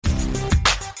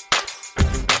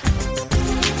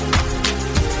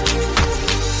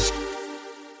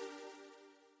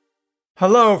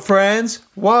Hello, friends.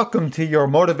 Welcome to your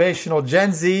Motivational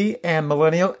Gen Z and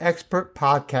Millennial Expert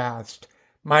Podcast.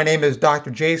 My name is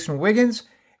Dr. Jason Wiggins,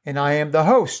 and I am the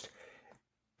host.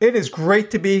 It is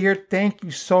great to be here. Thank you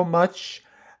so much.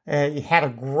 You had a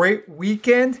great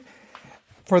weekend.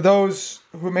 For those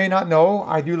who may not know,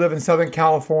 I do live in Southern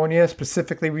California,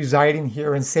 specifically residing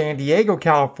here in San Diego,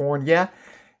 California.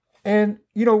 And,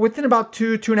 within about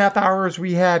two and a half hours,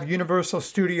 we have Universal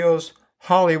Studios,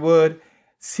 Hollywood,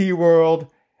 SeaWorld,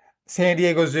 San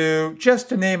Diego Zoo, just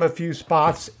to name a few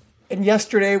spots. And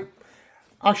yesterday,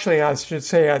 actually I should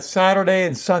say Saturday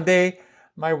and Sunday,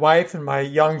 my wife and my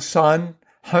young son,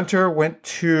 Hunter, went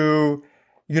to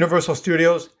Universal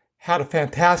Studios, had a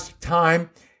fantastic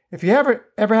time. If you ever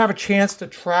have a chance to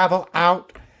travel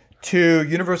out to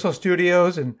Universal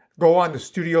Studios and go on the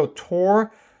studio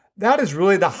tour, that is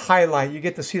really the highlight. You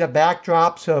get to see the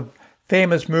backdrops of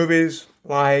famous movies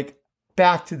like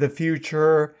Back to the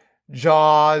Future,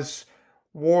 Jaws,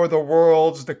 War of the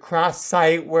Worlds, the crash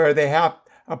site where they have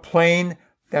a plane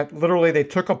that literally they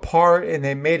took apart and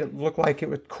they made it look like it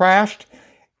was crashed.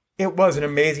 It was an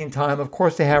amazing time. Of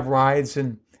course, they have rides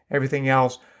and everything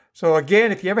else. So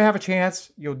again, if you ever have a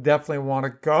chance, you'll definitely want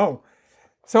to go.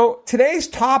 So today's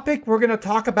topic we're going to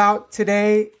talk about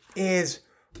today is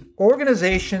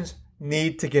organizations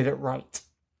need to get it right.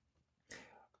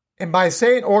 And by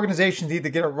saying organizations need to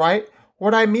get it right,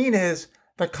 what I mean is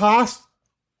the cost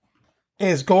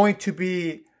is going to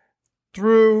be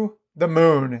through the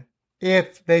moon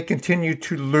if they continue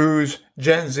to lose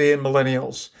Gen Z and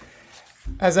millennials.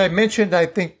 As I mentioned, I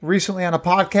think recently on a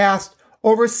podcast,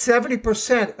 over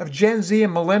 70% of Gen Z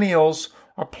and millennials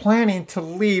are planning to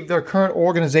leave their current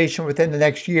organization within the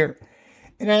next year.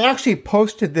 And I actually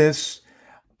posted this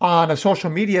on a social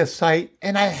media site,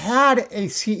 and I had a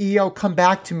CEO come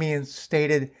back to me and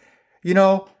stated,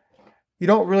 you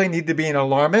don't really need to be an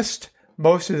alarmist.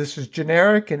 Most of this is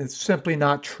generic and it's simply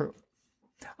not true.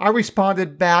 I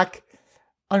responded back,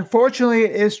 unfortunately,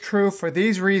 it is true for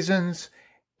these reasons.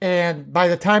 And by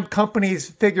the time companies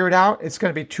figure it out, it's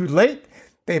going to be too late.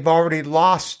 They've already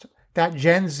lost that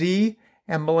Gen Z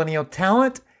and millennial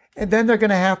talent. And then they're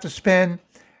going to have to spend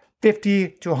 50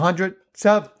 to 100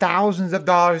 thousands of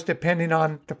dollars, depending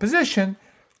on the position,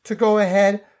 to go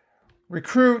ahead,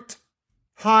 recruit,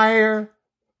 hire,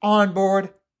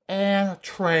 onboard, and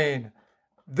train.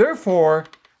 Therefore,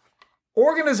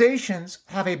 organizations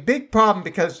have a big problem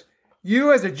because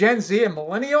you as a Gen Z and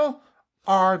millennial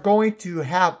are going to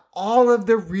have all of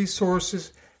the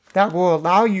resources that will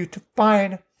allow you to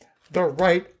find the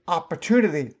right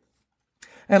opportunity.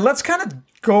 And let's kind of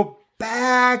go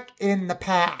back in the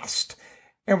past.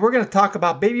 And we're going to talk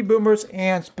about baby boomers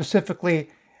and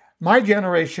specifically my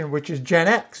generation, which is Gen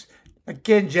X.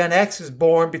 Again, Gen X is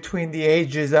born between the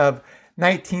ages of the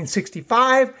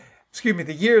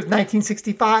years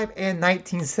 1965 and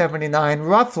 1979,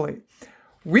 roughly.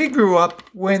 We grew up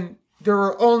when there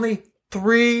were only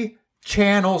 3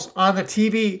 channels on the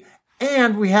TV,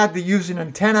 and we had to use an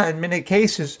antenna in many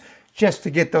cases just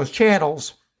to get those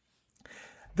channels.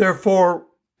 Therefore,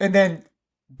 and then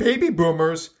baby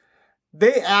boomers,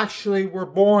 they actually were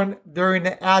born during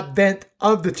the advent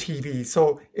of the TV.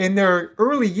 So in their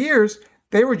early years,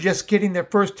 they were just getting their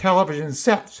first television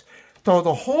sets. So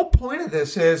the whole point of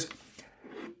this is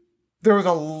there was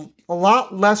a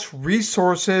lot less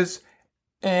resources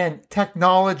and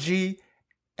technology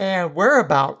and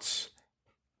whereabouts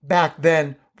back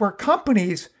then where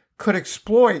companies could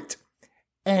exploit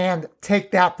and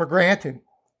take that for granted.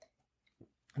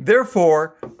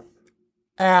 Therefore,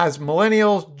 as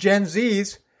millennials, Gen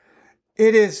Zs,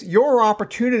 it is your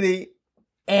opportunity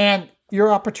and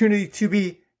your opportunity to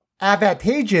be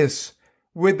advantageous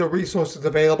with the resources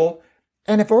available.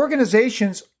 And if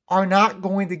organizations are not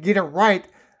going to get it right,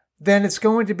 then it's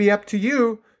going to be up to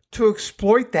you to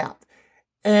exploit that.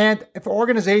 And if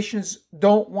organizations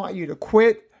don't want you to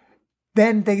quit,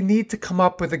 then they need to come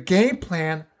up with a game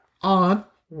plan on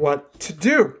what to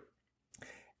do.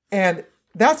 And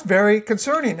that's very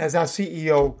concerning, as our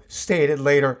CEO stated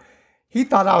later. He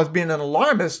thought I was being an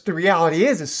alarmist. The reality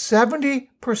is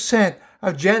 70%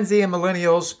 of Gen Z and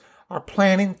millennials are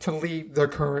planning to leave their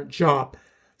current job.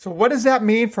 So what does that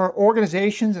mean for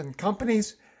organizations and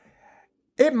companies?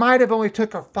 It might have only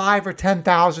took a $5,000 or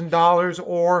 $10,000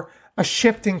 or a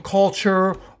shift in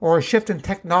culture or a shift in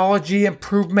technology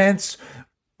improvements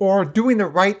or doing the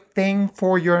right thing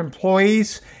for your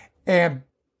employees and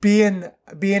being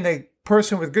a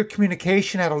person with good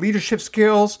communication, have leadership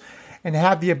skills, and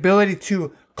have the ability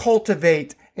to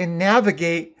cultivate and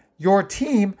navigate your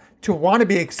team to want to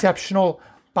be exceptional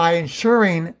by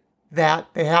ensuring that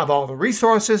they have all the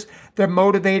resources, they're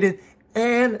motivated,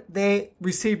 and they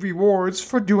receive rewards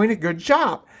for doing a good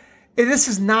job. And this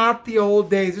is not the old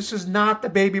days. This is not the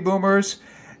baby boomers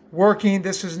working.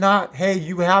 This is not, hey,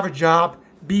 you have a job,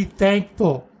 be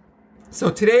thankful. So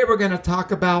today we're going to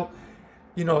talk about,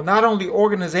 not only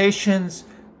organizations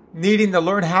needing to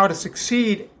learn how to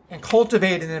succeed and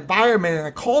cultivate an environment and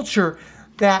a culture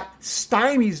that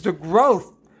stymies the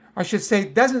growth,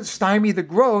 doesn't stymie the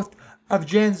growth of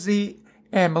Gen Z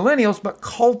and millennials, but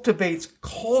cultivates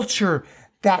culture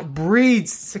that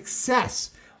breeds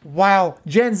success. While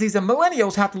Gen Zs and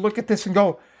millennials have to look at this and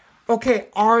go, okay,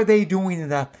 are they doing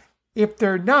enough? If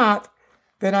they're not,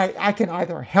 then I can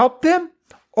either help them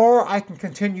or I can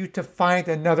continue to find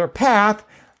another path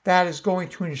that is going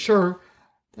to ensure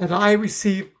that I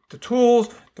receive the tools,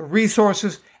 the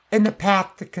resources, and the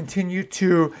path to continue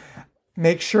to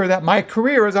make sure that my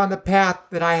career is on the path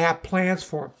that I have plans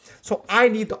for. So I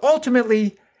need to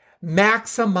ultimately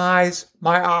maximize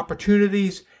my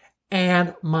opportunities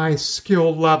and my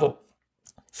skill level.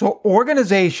 So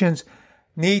organizations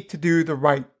need to do the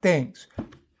right things.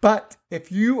 But if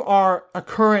you are a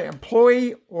current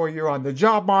employee or you're on the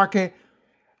job market,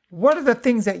 what are the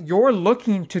things that you're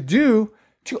looking to do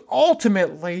to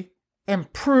ultimately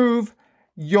improve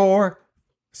your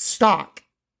stock?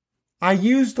 I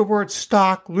use the word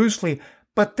stock loosely,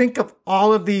 but think of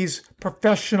all of these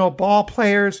professional ball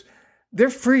players. They're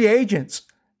free agents.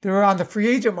 They're on the free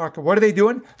agent market. What are they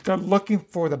doing? They're looking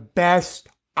for the best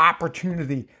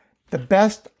opportunity to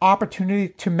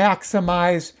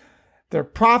maximize their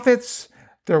profits,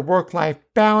 their work-life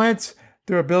balance,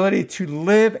 their ability to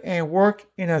live and work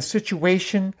in a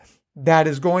situation that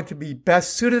is going to be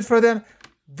best suited for them.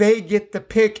 They get the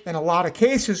pick in a lot of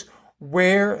cases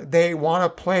where they want to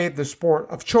play the sport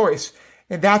of choice.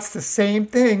 And that's the same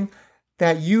thing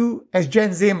that you as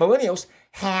Gen Z and millennials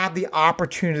have the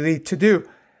opportunity to do.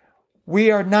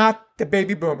 We are not the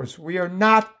baby boomers. We are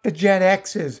not the Gen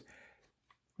X's.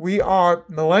 We are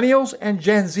millennials and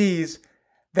Gen Zs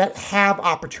that have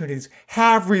opportunities,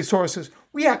 have resources.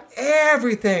 We have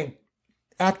everything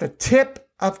at the tip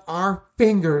of our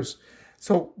fingers.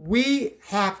 So we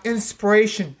have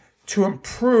inspiration to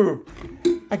improve.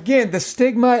 Again, the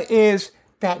stigma is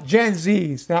that Gen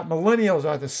Zs, that millennials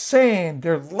are the same.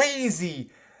 They're lazy.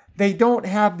 They don't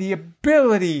have the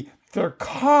ability. They're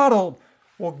coddled.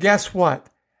 Well, guess what?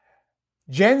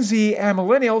 Gen Z and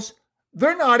millennials,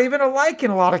 they're not even alike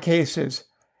in a lot of cases.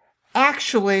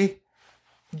 Actually,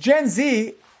 Gen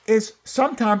Z is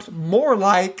sometimes more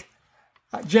like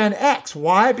Gen X.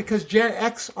 Why? Because Gen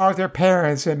X are their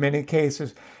parents in many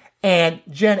cases. And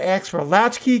Gen X were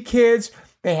latchkey kids.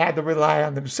 They had to rely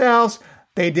on themselves.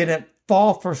 They didn't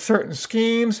fall for certain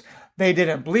schemes. They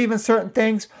didn't believe in certain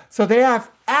things. So they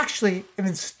have actually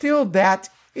instilled that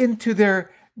into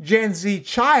their Gen Z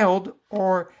child,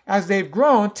 or as they've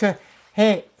grown, to,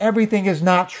 hey, everything is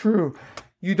not true.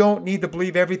 You don't need to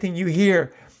believe everything you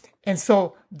hear. And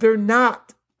so they're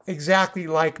not exactly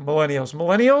like millennials.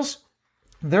 Millennials,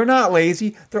 they're not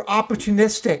lazy. They're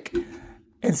opportunistic.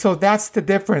 And so that's the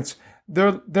difference.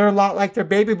 They're a lot like their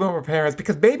baby boomer parents,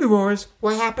 because baby boomers,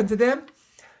 what happened to them?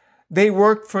 They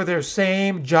worked for their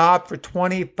same job for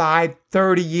 25,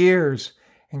 30 years.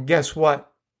 And guess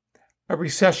what? A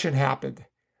recession happened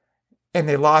and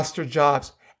they lost their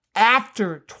jobs.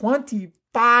 After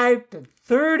 25 to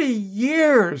 30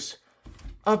 years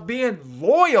of being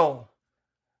loyal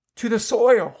to the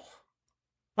soil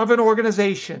of an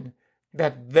organization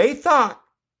that they thought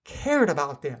cared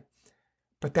about them.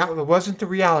 But that wasn't the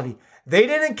reality. They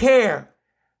didn't care.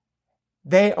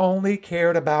 They only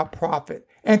cared about profit.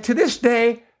 And to this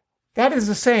day, that is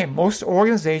the same. Most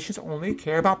organizations only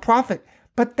care about profit.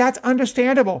 But that's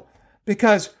understandable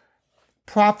because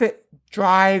profit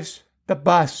drives the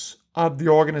bus of the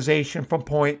organization from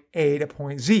point A to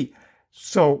point Z.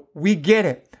 So we get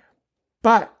it.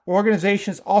 But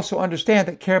organizations also understand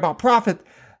that care about profit,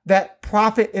 that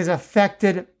profit is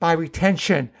affected by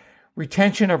retention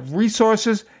of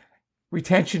resources,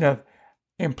 retention of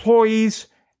employees,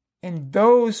 and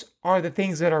those are the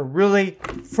things that are really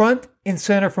front and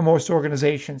center for most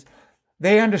organizations.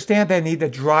 They understand they need to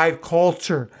drive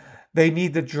culture. They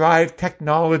need to drive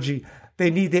technology. They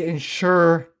need to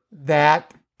ensure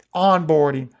that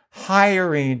onboarding,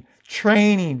 hiring,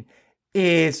 training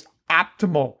is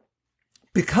optimal.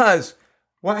 Because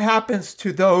what happens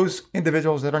to those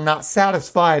individuals that are not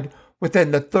satisfied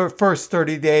within the first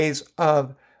 30 days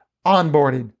of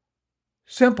onboarding?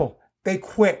 Simple. They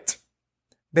quit.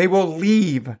 They will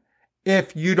leave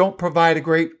if you don't provide a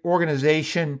great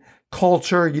organization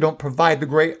culture, you don't provide the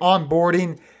great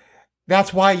onboarding.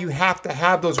 That's why you have to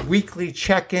have those weekly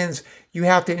check-ins. You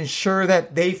have to ensure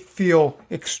that they feel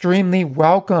extremely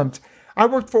welcomed. I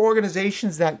worked for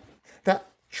organizations that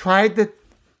tried to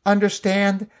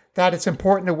understand that it's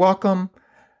important to welcome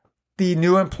the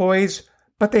new employees,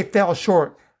 but they fell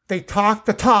short. They talked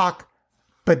the talk,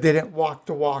 but didn't walk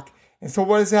the walk. And so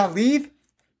what does that leave?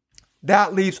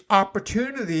 That leaves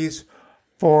opportunities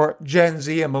for Gen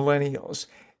Z and millennials.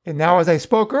 And now, as I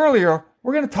spoke earlier,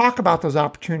 we're going to talk about those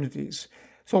opportunities.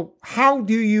 So how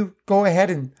do you go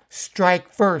ahead and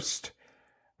strike first?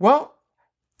 Well,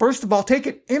 first of all, take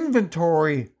an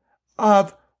inventory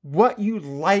of what you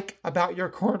like about your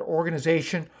current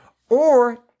organization,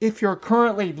 or if you're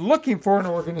currently looking for an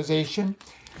organization,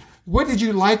 what did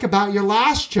you like about your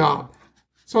last job?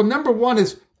 So number one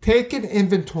is take an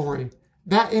inventory.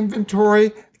 That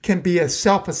inventory can be a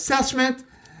self-assessment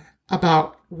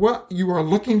about what you are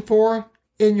looking for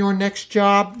in your next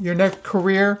job, your next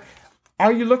career.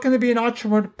 Are you looking to be an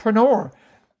entrepreneur?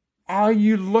 Are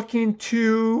you looking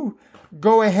to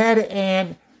go ahead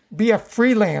and be a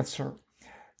freelancer?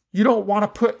 You don't want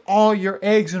to put all your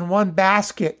eggs in one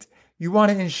basket. You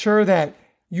want to ensure that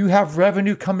you have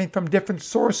revenue coming from different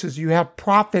sources. You have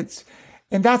profits,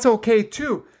 and that's okay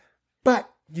too. But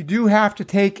you do have to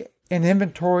take an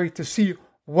inventory to see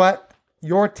what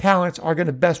your talents are going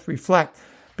to best reflect.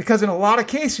 Because in a lot of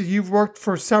cases, you've worked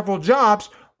for several jobs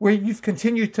where you've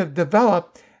continued to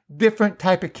develop different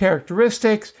type of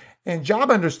characteristics and job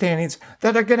understandings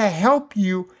that are going to help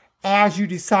you as you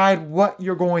decide what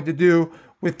you're going to do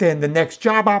within the next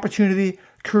job opportunity,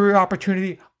 career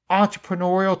opportunity,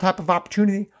 entrepreneurial type of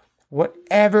opportunity,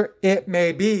 whatever it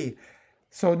may be.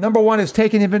 So number one is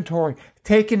take an inventory,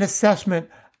 take an assessment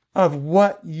of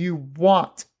what you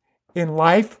want in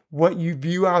life, what you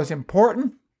view as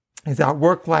important. Is that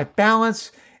work-life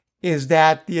balance? Is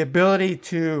that the ability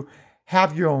to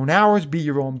have your own hours, be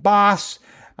your own boss?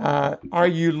 Are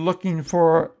you looking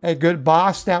for a good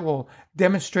boss that will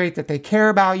demonstrate that they care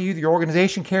about you, the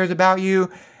organization cares about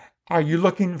you? Are you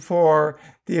looking for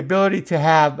the ability to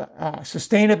have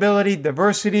sustainability,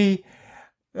 diversity?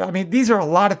 I mean, these are a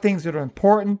lot of things that are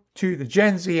important to the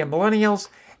Gen Z and millennials,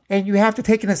 and you have to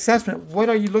take an assessment. What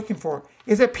are you looking for?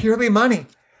 Is it purely money?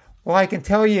 Well, I can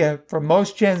tell you for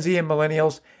most Gen Z and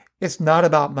millennials, it's not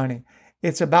about money.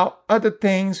 It's about other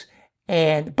things,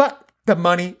 but the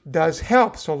money does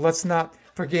help. So let's not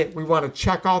forget, we want to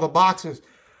check all the boxes.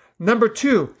 Number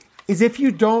two is if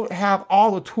you don't have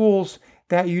all the tools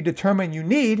that you determine you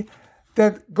need,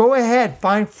 then go ahead,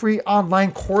 find free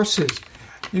online courses.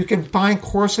 You can find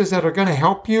courses that are going to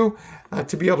help you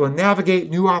to be able to navigate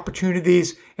new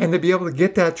opportunities and to be able to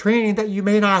get that training that you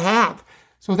may not have.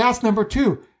 So that's number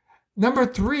two. Number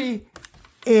three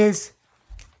is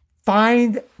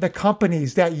find the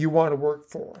companies that you want to work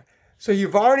for. So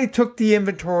you've already took the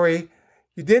inventory,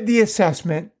 you did the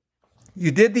assessment,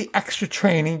 you did the extra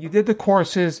training, you did the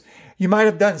courses, you might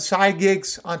have done side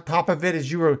gigs on top of it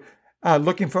as you were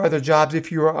looking for other jobs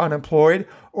if you were unemployed,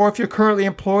 or if you're currently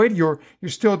employed, you're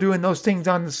still doing those things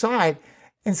on the side.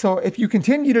 And so if you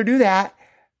continue to do that,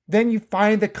 then you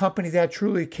find the companies that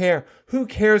truly care. Who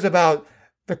cares about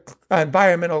the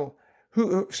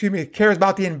cares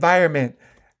about the environment,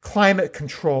 climate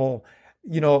control,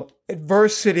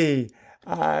 adversity,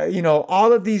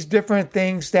 all of these different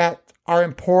things that are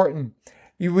important.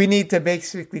 We need to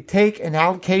basically take an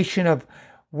allocation of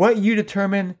what you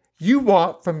determine you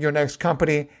want from your next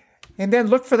company, and then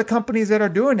look for the companies that are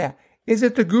doing that. Is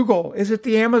it the Google? Is it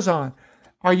the Amazon?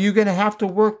 Are you going to have to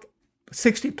work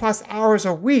 60 plus hours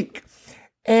a week?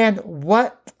 And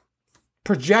what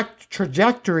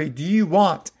trajectory do you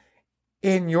want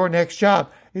in your next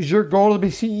job? Is your goal to be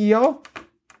CEO?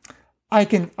 I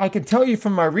can tell you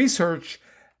from my research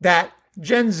that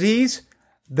Gen Zs,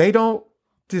 they don't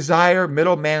desire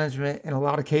middle management in a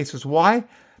lot of cases. Why?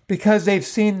 Because they've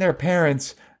seen their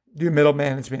parents do middle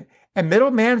management. And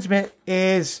middle management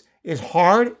is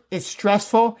hard, it's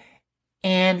stressful,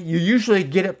 and you usually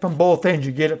get it from both ends.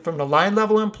 You get it from the line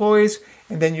level employees,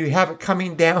 and then you have it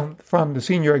coming down from the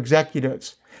senior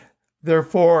executives.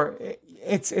 Therefore,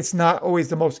 it's not always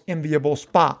the most enviable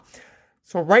spot.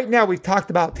 So right now we've talked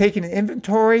about taking an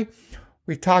inventory.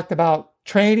 We've talked about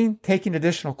training, taking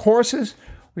additional courses.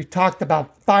 We've talked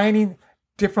about finding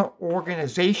different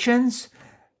organizations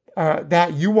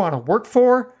that you want to work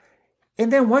for.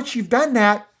 And then once you've done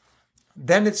that,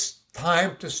 then it's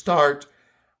time to start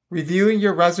reviewing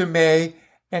your resume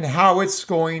and how it's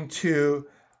going to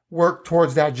work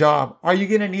towards that job. Are you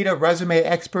going to need a resume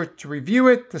expert to review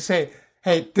it, to say,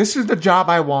 hey, this is the job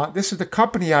I want, this is the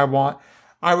company I want.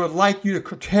 I would like you to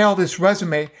curtail this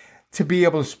resume to be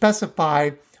able to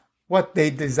specify what they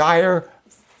desire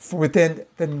within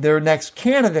their next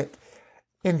candidate.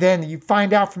 And then you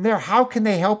find out from there, how can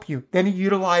they help you? Then you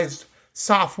utilize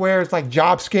softwares like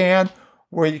JobScan,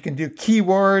 where you can do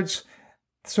keywords.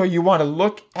 So you want to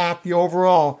look at the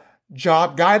overall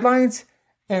job guidelines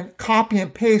and copy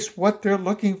and paste what they're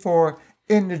looking for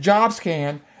in the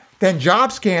JobScan. Then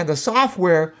JobScan, the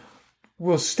software,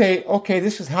 will state, okay,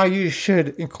 this is how you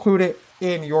should include it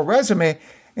in your resume.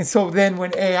 And so then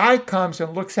when AI comes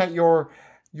and looks at your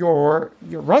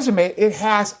resume, it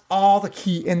has all the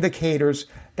key indicators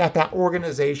that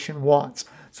organization wants.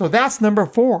 So that's number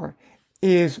 4,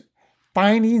 is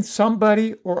finding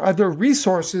somebody or other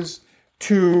resources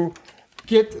to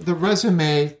get the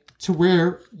resume to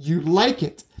where you like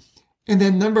it. And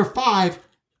then number 5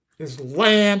 is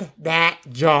land that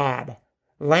job,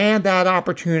 land that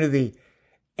opportunity.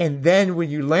 And then when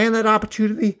you land that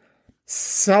opportunity,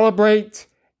 celebrate,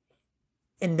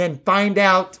 and then find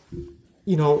out,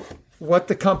 what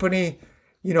the company,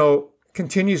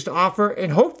 continues to offer.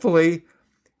 And hopefully,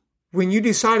 when you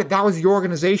decided that was the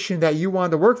organization that you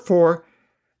wanted to work for,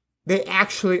 they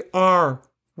actually are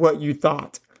what you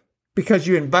thought, because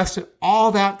you invested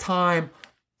all that time,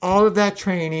 all of that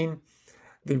training,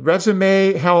 the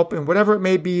resume help, and whatever it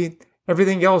may be,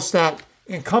 everything else that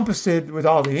encompassed it with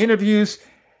all the interviews.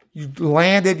 You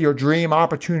landed your dream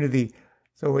opportunity.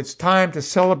 So it's time to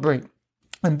celebrate.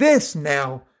 And this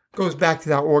now goes back to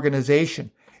that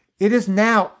organization. It is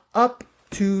now up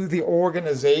to the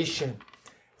organization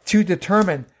to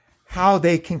determine how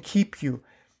they can keep you.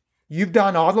 You've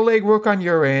done all the legwork on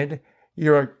your end.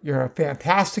 You're a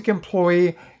fantastic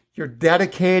employee. You're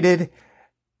dedicated.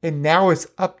 And now it's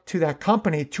up to that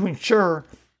company to ensure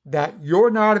that you're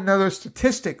not another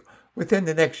statistic within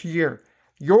the next year.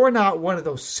 You're not one of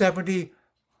those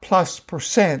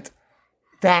 70+%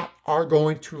 that are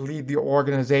going to leave the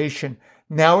organization.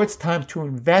 Now it's time to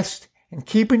invest in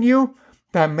keeping you.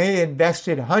 That may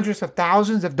invested hundreds of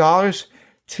thousands of dollars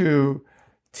to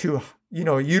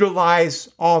utilize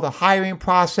all the hiring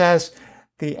process,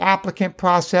 the applicant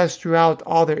process throughout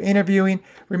all their interviewing.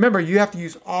 Remember, you have to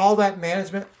use all that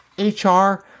management,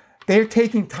 HR. They're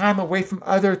taking time away from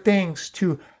other things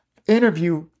to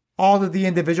interview all of the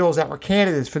individuals that were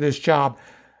candidates for this job.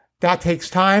 That takes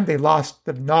time. They lost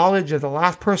the knowledge of the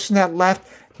last person that left.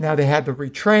 Now they had to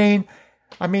retrain.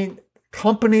 I mean,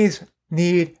 companies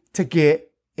need to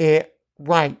get it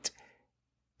right.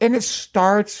 And it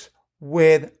starts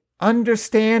with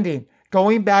understanding.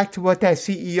 Going back to what that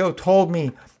CEO told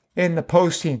me in the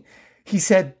posting, he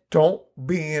said, don't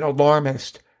be an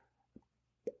alarmist.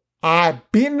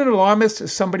 Being an alarmist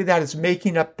is somebody that is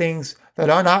making up things that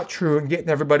are not true and getting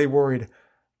everybody worried.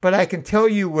 But I can tell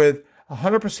you with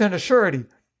 100% assurity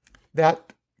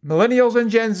that millennials and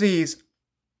Gen Zs,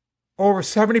 over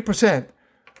 70%,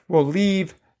 will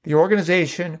leave the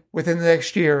organization within the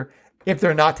next year if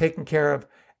they're not taken care of.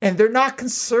 And they're not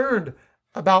concerned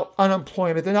about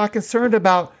unemployment. They're not concerned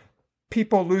about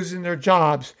people losing their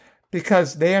jobs,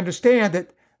 because they understand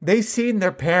that they've seen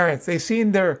their parents, they've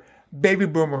seen their baby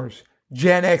boomers,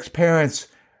 Gen X parents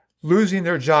losing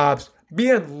their jobs,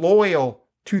 being loyal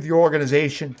to the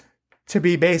organization to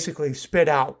be basically spit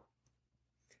out.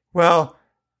 Well,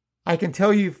 I can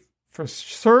tell you for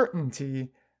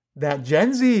certainty that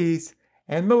Gen Zs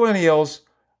and millennials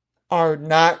are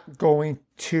not going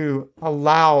to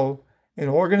allow an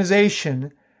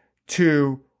organization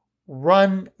to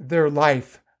run their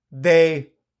life. They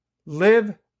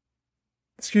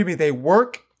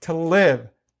work to live,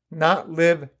 not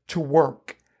live to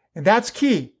work. And that's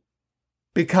key,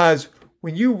 because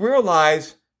when you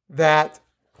realize that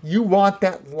you want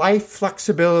that life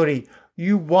flexibility,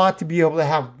 you want to be able to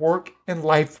have work and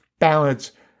life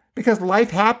balance, because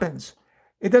life happens.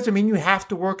 It doesn't mean you have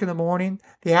to work in the morning,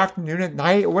 the afternoon, at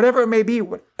night, or whatever it may be.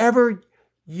 Whatever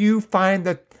you find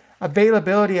the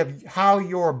availability of how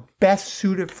you're best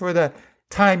suited for the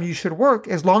time you should work,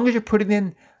 as long as you're putting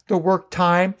in the work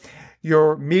time,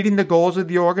 you're meeting the goals of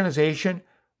the organization.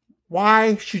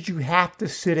 Why should you have to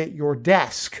sit at your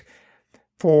desk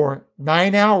for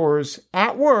 9 hours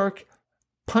at work,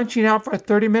 punching out for a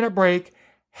 30-minute break,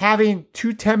 having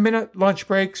 2 10-minute lunch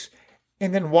breaks,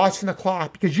 and then watching the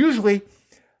clock? Because usually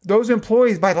those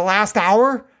employees, by the last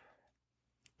hour,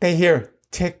 they hear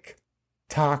tick,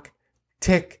 tock,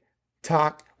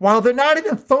 while they're not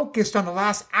even focused on the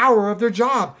last hour of their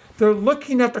job. They're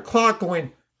looking at the clock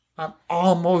going, I'm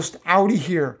almost out of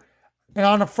here. And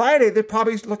on a Friday, they're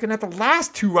probably looking at the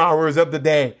last 2 hours of the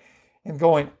day and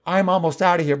going, I'm almost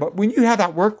out of here. But when you have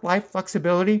that work-life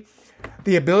flexibility,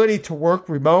 the ability to work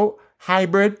remote,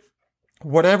 hybrid,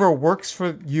 whatever works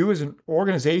for you as an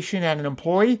organization and an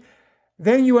employee,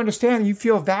 then you understand, you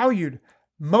feel valued.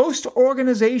 Most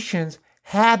organizations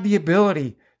have the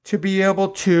ability to be able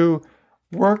to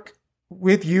work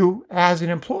with you as an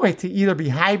employee to either be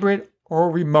hybrid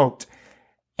or remote.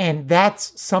 And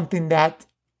that's something that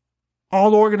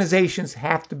all organizations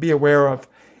have to be aware of.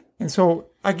 And so,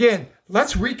 again,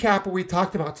 let's recap what we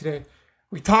talked about today.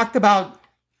 We talked about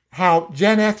how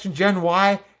Gen X and Gen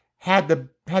Y had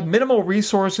minimal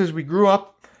resources. We grew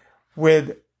up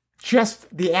with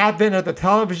just the advent of the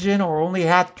television, or only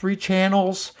had 3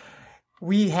 channels.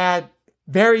 We had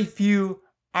very few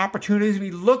opportunities.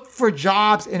 We looked for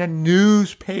jobs in a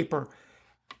newspaper.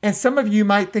 And some of you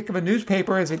might think of a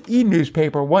newspaper as an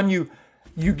e-newspaper, one you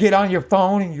get on your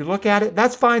phone and you look at it.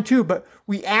 That's fine too, but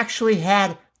we actually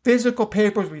had physical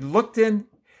papers. We looked in.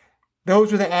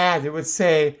 Those were the ads. It would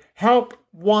say, help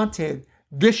wanted,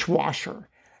 dishwasher.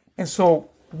 And so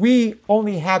we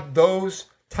only had those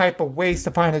type of ways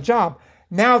to find a job.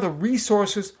 Now the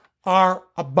resources are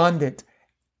abundant.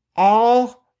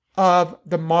 All of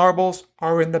the marbles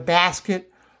are in the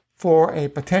basket for a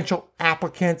potential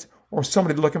applicant or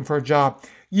somebody looking for a job.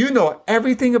 You know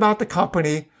everything about the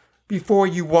company before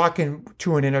you walk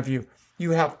into an interview.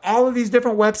 You have all of these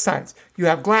different websites. You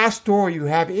have Glassdoor, you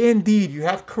have Indeed, you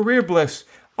have Career Bliss.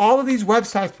 All of these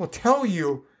websites will tell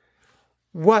you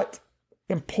what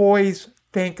employees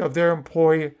think of their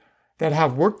employee that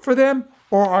have worked for them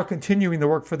or are continuing to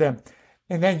work for them.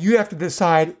 And then you have to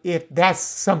decide if that's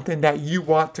something that you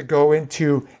want to go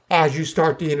into as you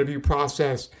start the interview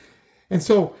process. And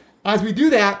so as we do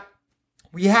that,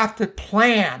 we have to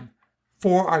plan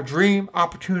for our dream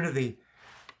opportunity.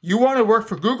 You want to work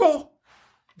for Google?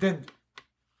 Then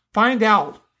find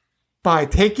out by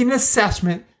taking an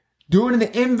assessment, doing an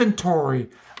inventory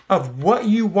of what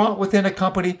you want within a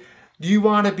company. Do you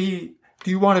want to be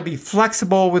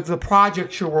flexible with the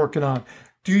projects you're working on?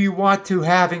 Do you want to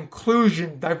have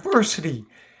inclusion, diversity?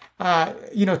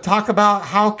 Talk about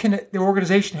how can the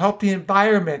organization help the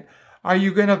environment? Are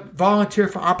you going to volunteer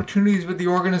for opportunities with the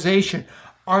organization?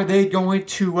 Are they going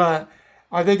to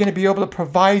be able to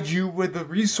provide you with the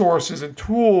resources and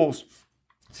tools?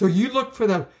 So you look for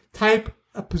the type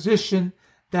of position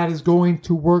that is going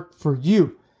to work for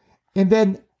you. And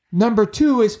then number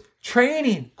 2 is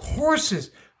training,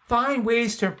 courses. Find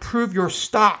ways to improve your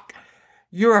stock.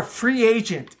 You're a free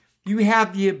agent. You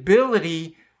have the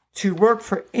ability to work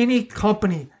for any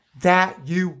company that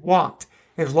you want,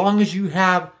 as long as you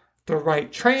have the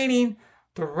right training,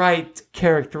 the right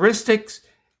characteristics.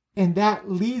 And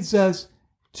that leads us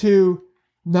to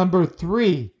number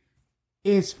 3,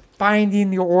 is finding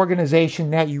the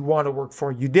organization that you want to work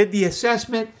for. You did the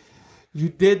assessment, you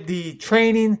did the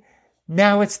training.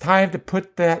 Now it's time to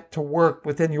put that to work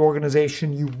within the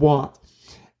organization you want.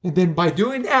 And then by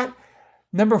doing that,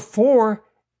 number 4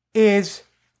 is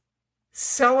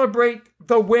celebrate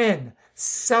the win.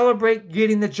 Celebrate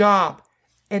getting the job.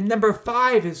 And number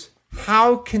 5 is,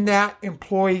 how can that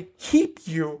employee keep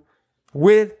you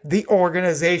with the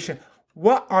organization?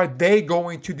 What are they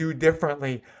going to do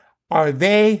differently? Are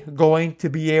they going to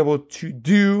be able to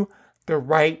do the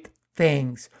right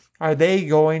things? Are they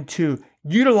going to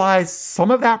utilize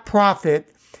some of that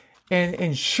profit and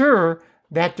ensure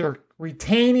that they're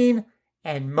retaining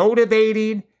and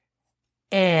motivating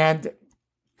and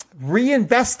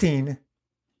reinvesting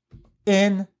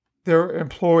in their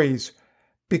employees?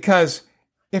 Because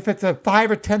if it's a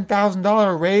 $5,000 or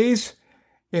 $10,000 raise,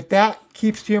 if that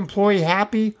keeps the employee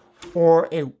happy, or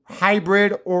a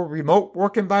hybrid or remote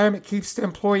work environment keeps the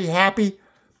employee happy,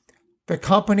 the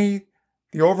company,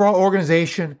 the overall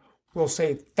organization will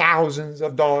save thousands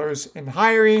of dollars in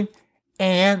hiring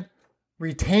and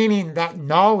retaining that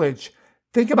knowledge.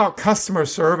 Think about customer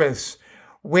service.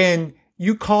 When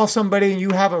you call somebody and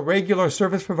you have a regular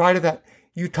service provider that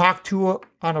you talk to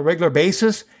on a regular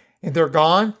basis and they're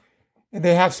gone, and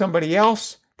they have somebody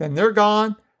else, then they're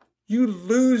gone, you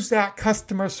lose that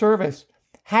customer service.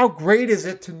 How great is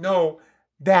it to know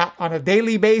that on a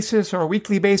daily basis or a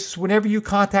weekly basis, whenever you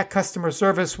contact customer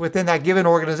service within that given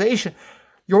organization,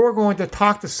 you're going to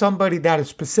talk to somebody that is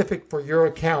specific for your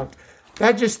account.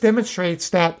 That just demonstrates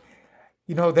that,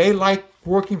 they like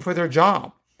working for their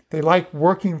job. They like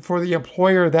working for the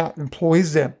employer that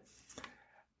employs them.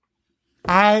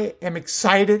 I am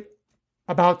excited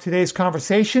about today's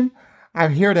conversation.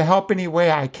 I'm here to help any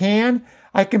way I can.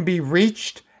 I can be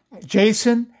reached,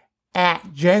 Jason, at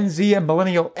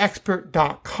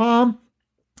GenZandMillennialExpert.com.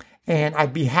 And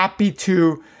I'd be happy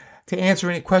to answer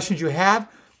any questions you have.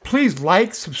 Please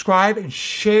like, subscribe, and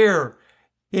share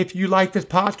if you like this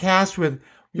podcast with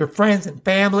your friends and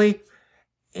family.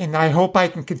 And I hope I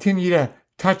can continue to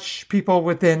touch people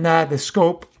within the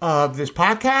scope of this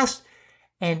podcast.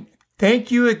 And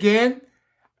thank you again.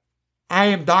 I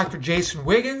am Dr. Jason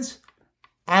Wiggins.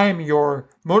 I am your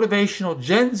motivational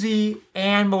Gen Z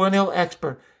and millennial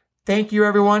expert. Thank you,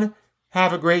 everyone.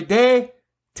 Have a great day.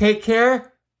 Take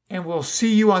care, and we'll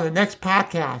see you on the next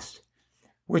podcast,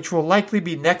 which will likely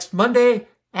be next Monday.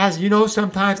 As you know,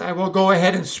 sometimes I will go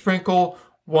ahead and sprinkle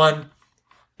one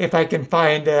if I can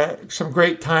find some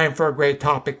great time for a great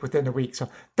topic within the week. So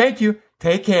thank you.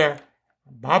 Take care.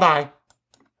 Bye-bye.